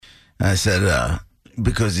And I said,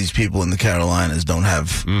 because these people in the Carolinas don't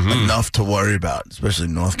have enough to worry about, especially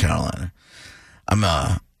North Carolina. I'm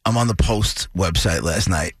on the Post website last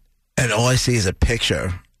night, and all I see is a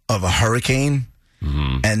picture of a hurricane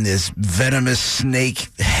and this venomous snake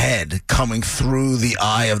head coming through the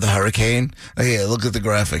eye of the hurricane. Oh, yeah, look at the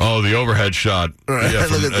graphic. Oh, the overhead shot. Right. Yeah,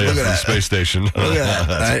 from, look at the that. space station. Look at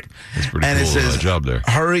that. Right? That's pretty and cool. It says, job there.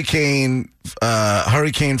 Hurricane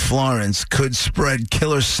Florence could spread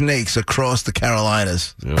killer snakes across the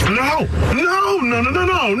Carolinas. Yeah. No.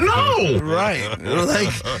 Right.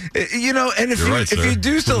 Like, and if You're you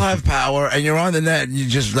do still have power and you're on the net and you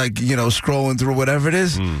just scrolling through whatever it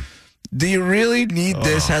is, do you really need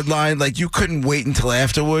this headline? Like, you couldn't wait until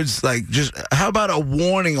afterwards? Like, just how about a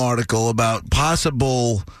warning article about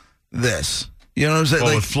possible this? You know what I'm saying?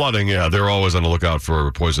 Well, with flooding, they're always on the lookout for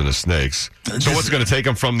poisonous snakes. So what's going to take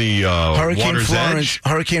them from the water's edge?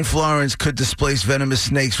 Hurricane Florence could displace venomous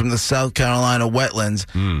snakes from the South Carolina wetlands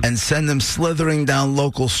and send them slithering down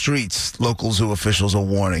local streets, local zoo officials are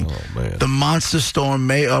warning. Oh, man. The monster storm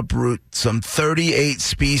may uproot some 38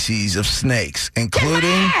 species of snakes,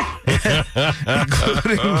 including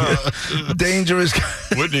dangerous...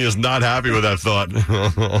 Whitney is not happy with that thought.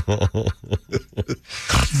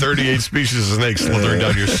 38 species of snakes slithering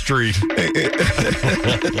down your street.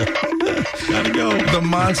 Gotta go. The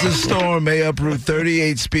monster storm may uproot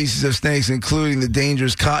 38 species of snakes, including the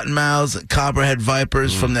dangerous cottonmouths, copperhead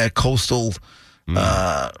vipers from their coastal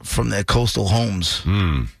homes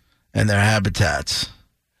and their habitats.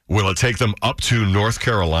 Will it take them up to North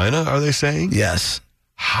Carolina, are they saying? Yes.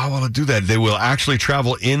 How will it do that? They will actually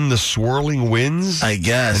travel in the swirling winds? I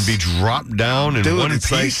guess. And be dropped down in one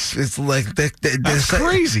piece? It's like That's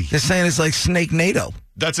crazy. They're saying it's like Snake-Nado.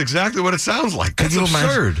 That's exactly what it sounds like. That's Can you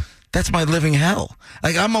absurd. Imagine? That's my living hell.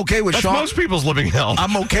 Like, I'm okay with That's shark. most people's living hell.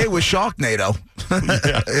 I'm okay with Sharknado.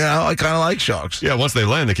 Yeah. I kind of like sharks. Yeah, once they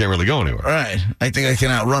land, they can't really go anywhere. Right. I think I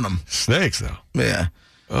can outrun them. Snakes, though. Yeah.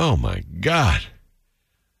 Oh, my God.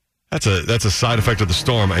 That's a side effect of the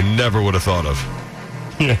storm I never would have thought of.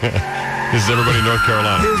 This is everybody in North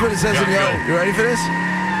Carolina. Here's what it says in the Go. article. You ready for this?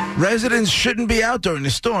 Residents shouldn't be out during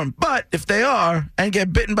the storm, but if they are and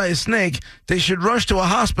get bitten by a snake, they should rush to a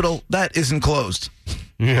hospital that isn't closed.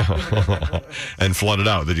 Yeah. And flooded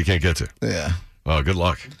out that you can't get to. Yeah. Oh, good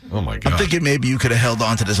luck. Oh, my God. I'm thinking maybe you could have held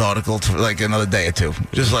on to this article for like another day or two.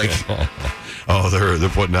 Just like, Oh, they're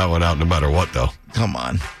putting that one out no matter what, though. come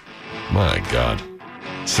on. My God.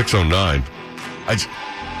 609.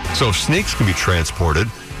 So if snakes can be transported,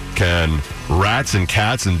 can rats and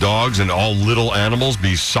cats and dogs and all little animals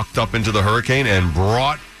be sucked up into the hurricane and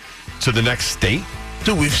brought to the next state?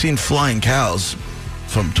 Dude, we've seen flying cows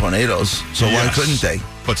from tornadoes, so why Yes. couldn't they?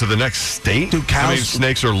 But to the next state? Dude, cows- I mean,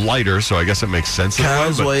 snakes are lighter, so I guess it makes sense.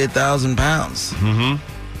 Cows in a way, weigh 1,000 pounds. but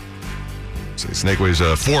a snake weighs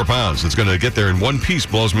 4 pounds. It's going to get there in one piece,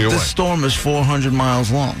 blows me away. This storm is 400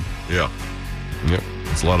 miles long. Yeah. Yep.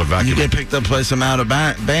 It's a lot of You vacuum. get picked up by some out of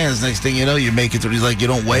bands. Next thing you know, you make it through. He's like, you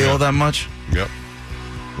don't weigh all that much. Yep.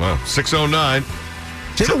 Wow. 609.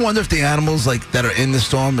 Do you ever wonder if the animals like that are in the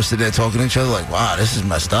storm are sitting there talking to each other like, wow, this is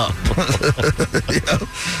messed up? You know?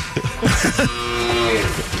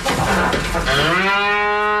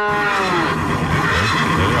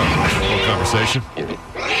 Little conversation.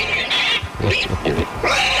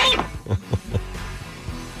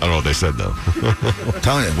 I don't know what they said, though. I'm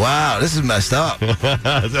telling you, wow, this is messed up.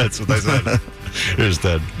 That's what they said. Here's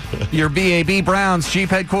Ted. Your BAB Browns Jeep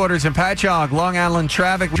headquarters in Patchogue, Long Island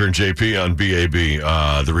traffic. Turn JP on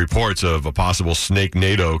BAB. The reports of a possible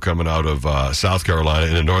Snake-Nado coming out of South Carolina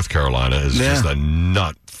into North Carolina is just a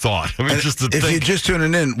nut thought. I mean, just to if think. you're just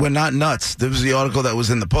tuning in, we're not nuts. There was the article that was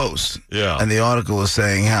in the Post. Yeah. And the article was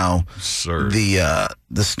saying how Absurd.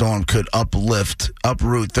 the storm could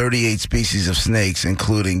uproot 38 species of snakes,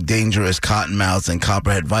 including dangerous cottonmouths and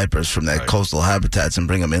copperhead vipers from their coastal habitats and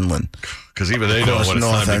bring them inland. Because even they know when it's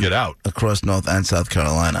time to get out. Across North and South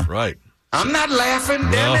Carolina. Right. I'm not laughing,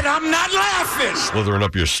 damn it, I'm not laughing. Slithering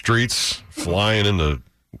up your streets, flying in the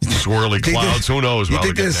swirly clouds. Who knows You how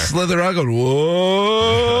think they they get there. slither out going,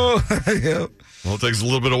 whoa. Yeah. Well, it takes a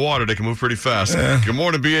little bit of water. They can move pretty fast. Good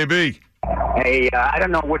morning, BAB. Hey, I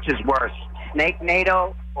don't know which is worse,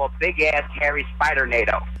 Snake-Nado or big-ass hairy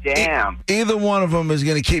Spider-Nado. Damn. Either one of them is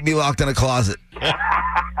going to keep me locked in a closet.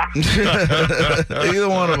 Either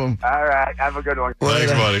one of them. All right, have a good one.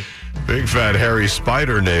 Thanks, buddy. Big fat hairy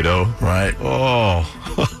Spider-Nado. Right. Oh.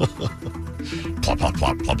 Plop, plop,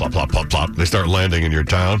 plop, plop, plop, plop, plop, plop. They start landing in your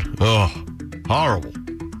town. Oh, horrible.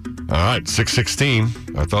 All right,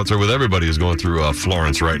 616. Our thoughts are with everybody who's going through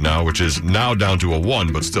Florence right now, which is now down to a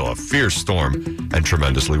 1, but still a fierce storm and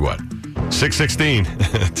tremendously wet. 616.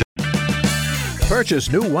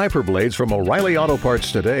 Purchase new wiper blades from O'Reilly Auto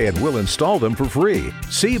Parts today and we'll install them for free.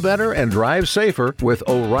 See better and drive safer with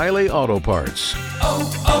O'Reilly Auto Parts.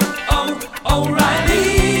 Oh, oh, oh, O'Reilly.